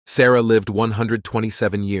Sarah lived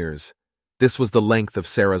 127 years. This was the length of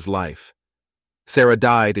Sarah's life. Sarah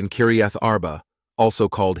died in Kiriath Arba, also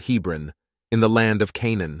called Hebron, in the land of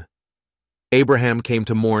Canaan. Abraham came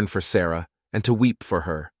to mourn for Sarah and to weep for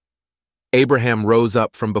her. Abraham rose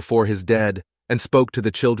up from before his dead and spoke to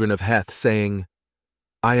the children of Heth, saying,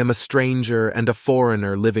 I am a stranger and a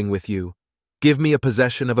foreigner living with you. Give me a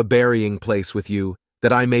possession of a burying place with you,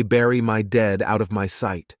 that I may bury my dead out of my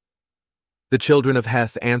sight. The children of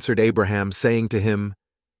Heth answered Abraham, saying to him,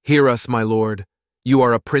 Hear us, my lord. You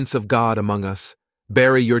are a prince of God among us.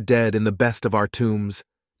 Bury your dead in the best of our tombs.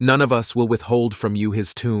 None of us will withhold from you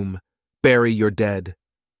his tomb. Bury your dead.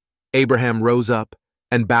 Abraham rose up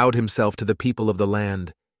and bowed himself to the people of the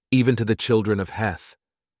land, even to the children of Heth.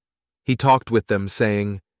 He talked with them,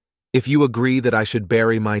 saying, If you agree that I should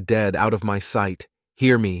bury my dead out of my sight,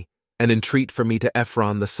 hear me, and entreat for me to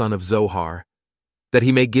Ephron the son of Zohar, that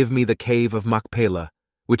he may give me the cave of Machpelah,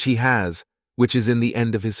 which he has, which is in the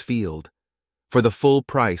end of his field. For the full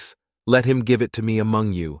price, let him give it to me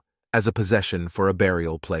among you, as a possession for a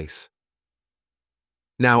burial place.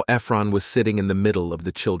 Now Ephron was sitting in the middle of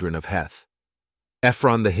the children of Heth.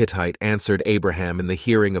 Ephron the Hittite answered Abraham in the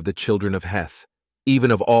hearing of the children of Heth,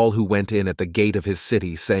 even of all who went in at the gate of his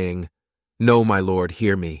city, saying, No, my lord,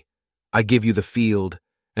 hear me. I give you the field,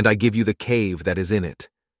 and I give you the cave that is in it.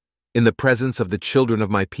 In the presence of the children of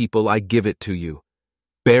my people I give it to you.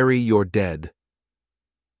 Bury your dead.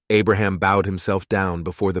 Abraham bowed himself down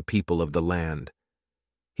before the people of the land.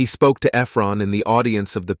 He spoke to Ephron in the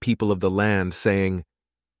audience of the people of the land, saying,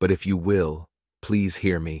 But if you will, please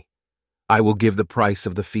hear me. I will give the price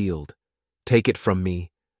of the field. Take it from me,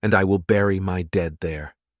 and I will bury my dead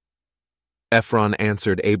there. Ephron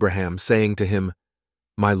answered Abraham, saying to him,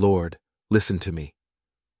 My lord, listen to me.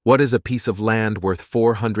 What is a piece of land worth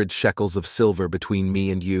 400 shekels of silver between me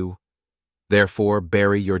and you? Therefore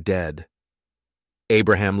bury your dead.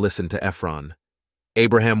 Abraham listened to Ephron.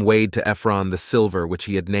 Abraham weighed to Ephron the silver which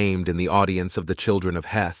he had named in the audience of the children of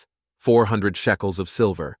Heth, 400 shekels of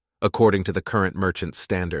silver, according to the current merchant's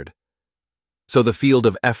standard. So the field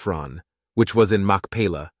of Ephron, which was in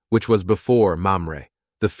Machpelah, which was before Mamre,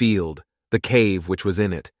 the field, the cave which was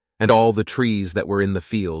in it, and all the trees that were in the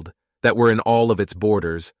field, that were in all of its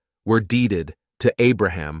borders, were deeded to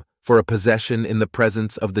Abraham for a possession in the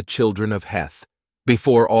presence of the children of Heth,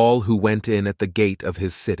 before all who went in at the gate of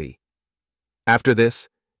his city. After this,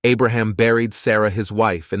 Abraham buried Sarah his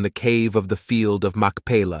wife in the cave of the field of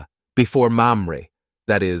Machpelah, before Mamre,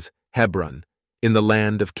 that is, Hebron, in the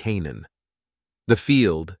land of Canaan. The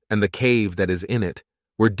field and the cave that is in it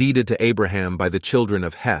were deeded to Abraham by the children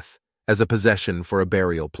of Heth as a possession for a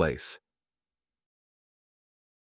burial place.